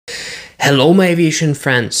Hello my aviation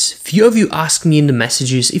friends, few of you asked me in the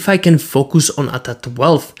messages if I can focus on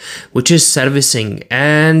A320, which is servicing,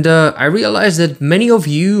 and I realized that many of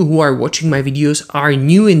you who are watching my videos are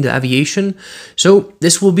new in the aviation, so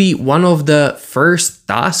this will be one of the first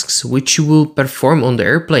tasks which you will perform on the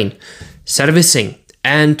airplane, servicing.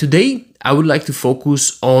 And today I would like to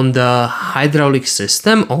focus on the hydraulic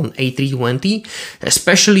system on A320,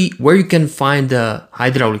 especially where you can find the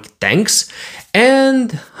hydraulic tanks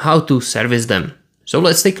and how to service them. So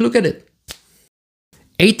let's take a look at it.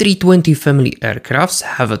 A320 family aircrafts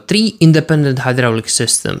have three independent hydraulic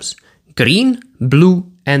systems: green, blue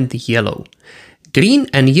and yellow. Green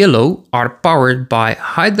and yellow are powered by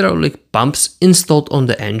hydraulic pumps installed on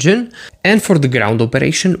the engine, and for the ground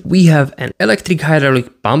operation we have an electric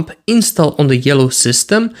hydraulic pump installed on the yellow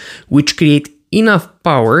system, which create enough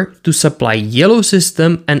power to supply yellow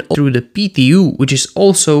system, and through the PTU, which is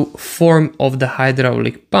also form of the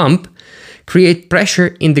hydraulic pump, create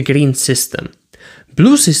pressure in the green system.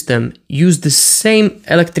 Blue system use the same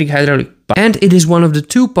electric hydraulic pump, and it is one of the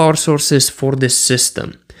two power sources for this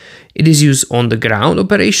system. It is used on the ground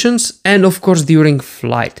operations and of course during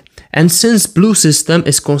flight. And since blue system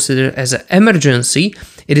is considered as an emergency,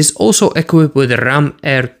 it is also equipped with a ram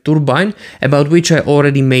air turbine, about which I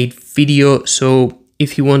already made video, so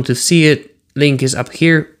if you want to see it, link is up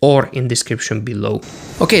here or in description below.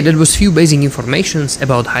 Okay, that was few basic informations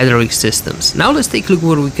about hydraulic systems. Now let's take a look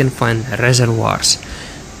where we can find reservoirs.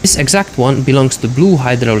 This exact one belongs to blue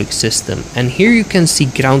hydraulic system, and here you can see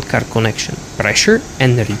ground car connection, pressure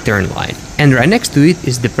and return line. And right next to it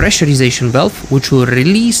is the pressurization valve, which will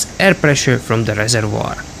release air pressure from the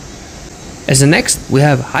reservoir. As the next, we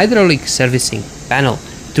have hydraulic servicing panel.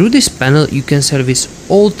 Through this panel you can service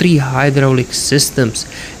all three hydraulic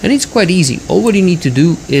systems, and it's quite easy. All what you need to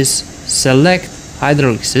do is select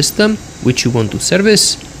hydraulic system which you want to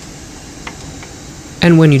service,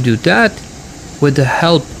 and when you do that, with the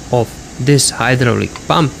help of this hydraulic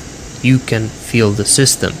pump, you can fill the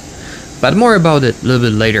system. But more about it a little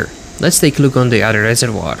bit later. Let's take a look on the other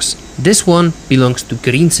reservoirs. This one belongs to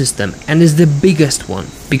green system and is the biggest one,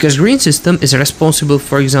 because green system is responsible,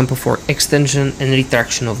 for example, for extension and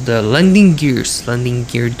retraction of the landing gears, landing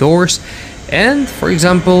gear doors, and for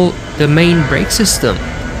example, the main brake system.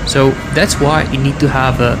 So that's why you need to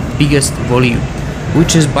have a biggest volume,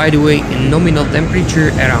 which is, by the way, in nominal temperature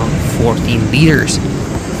around 14 liters.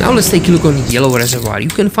 Now let's take a look on the yellow reservoir. You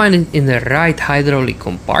can find it in the right hydraulic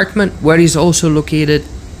compartment, where is also located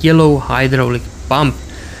yellow hydraulic pump.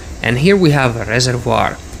 And here we have a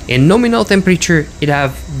reservoir. In nominal temperature, it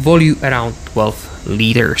have volume around 12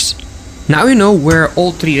 liters. Now you know where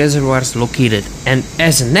all three reservoirs located, and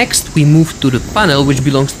as next we move to the panel which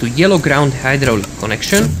belongs to yellow ground hydraulic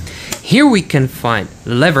connection. Here we can find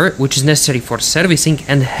lever, which is necessary for servicing,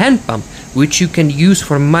 and hand pump, which you can use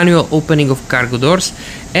for manual opening of cargo doors,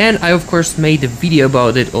 and I of course made a video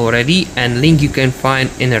about it already, and link you can find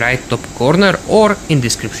in the right top corner or in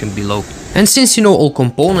description below. And since you know all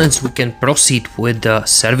components, we can proceed with the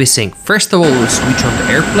servicing. First of all, we'll switch on the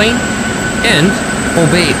airplane and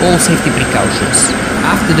obey all safety precautions.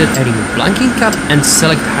 After that, I remove blanking cap and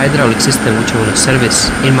select hydraulic system which I want to service.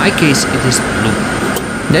 In my case, it is blue.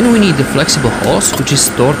 Then we need the flexible hose, which is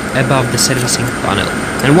stored above the servicing panel.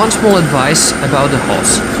 And one small advice about the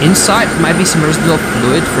hose. Inside might be some residual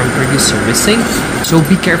fluid from previous servicing, so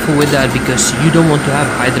be careful with that, because you don't want to have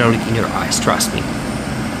hydraulic in your eyes, trust me.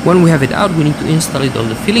 When we have it out, we need to install it on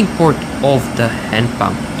the filling port of the hand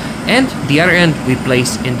pump. And the other end we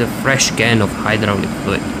place in the fresh can of hydraulic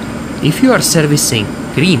fluid. If you are servicing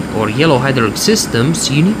green or yellow hydraulic systems,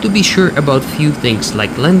 you need to be sure about few things,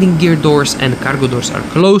 like landing gear doors and cargo doors are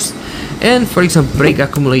closed, and for example brake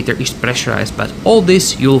accumulator is pressurized, but all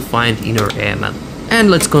this you'll find in your AML. And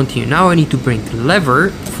let's continue. Now I need to bring the lever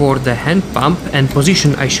for the hand pump and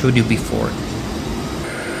position I showed you before.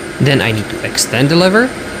 Then I need to extend the lever,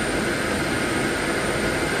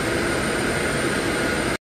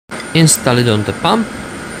 install it on the pump,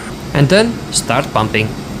 and then start pumping.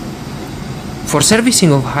 For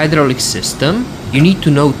servicing of hydraulic system, you need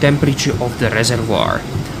to know temperature of the reservoir.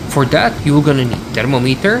 For that, you're gonna need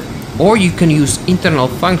thermometer, or you can use internal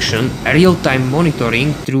function, real-time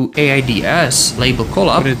monitoring through AIDS label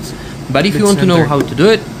call-up. But if you want to know how to do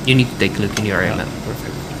it, you need to take a look in your AML.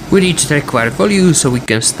 We reached the required value, so we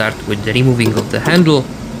can start with the removing of the handle.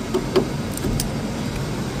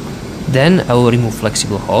 Then I will remove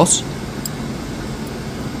flexible hose.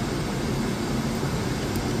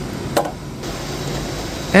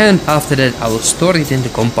 And after that I will store it in the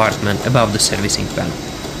compartment above the servicing panel.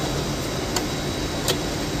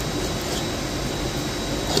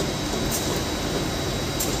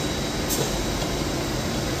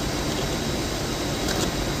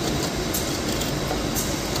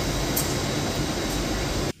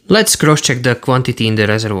 Let's cross-check the quantity in the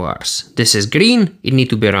reservoirs. This is green, it needs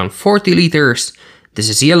to be around 40 liters. This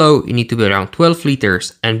is yellow, it needs to be around 12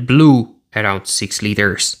 liters. And blue, around 6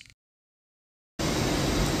 liters.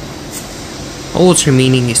 All what's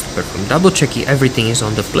remaining is to perform double check if everything is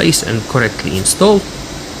on the place and correctly installed.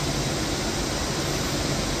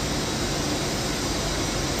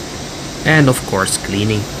 And of course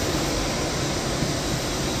cleaning.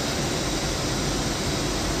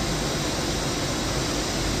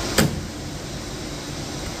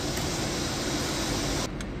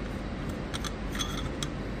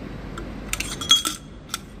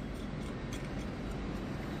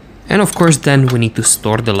 And of course then we need to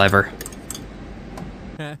store the lever.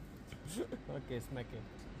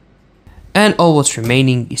 And all what's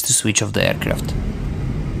remaining is to switch off the aircraft.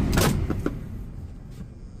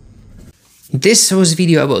 This was a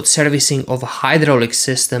video about servicing of a hydraulic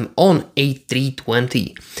system on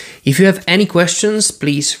A320. If you have any questions,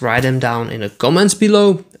 please write them down in the comments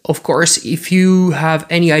below. Of course, if you have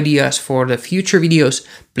any ideas for the future videos,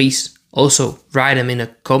 please also write them in the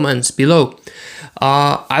comments below.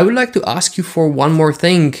 I would like to ask you for one more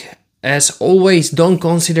thing. As always, don't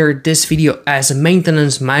consider this video as a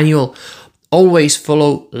maintenance manual. Always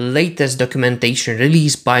follow latest documentation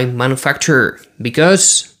released by manufacturer,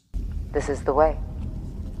 because this is the way.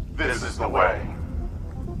 This is the way.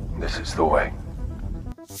 This is the way.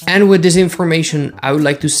 And with this information, I would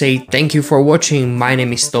like to say thank you for watching. My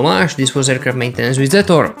name is Tomáš, this was Aircraft Maintenance with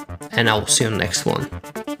Zeto.r, and I will see you on the next one.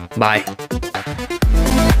 Bye.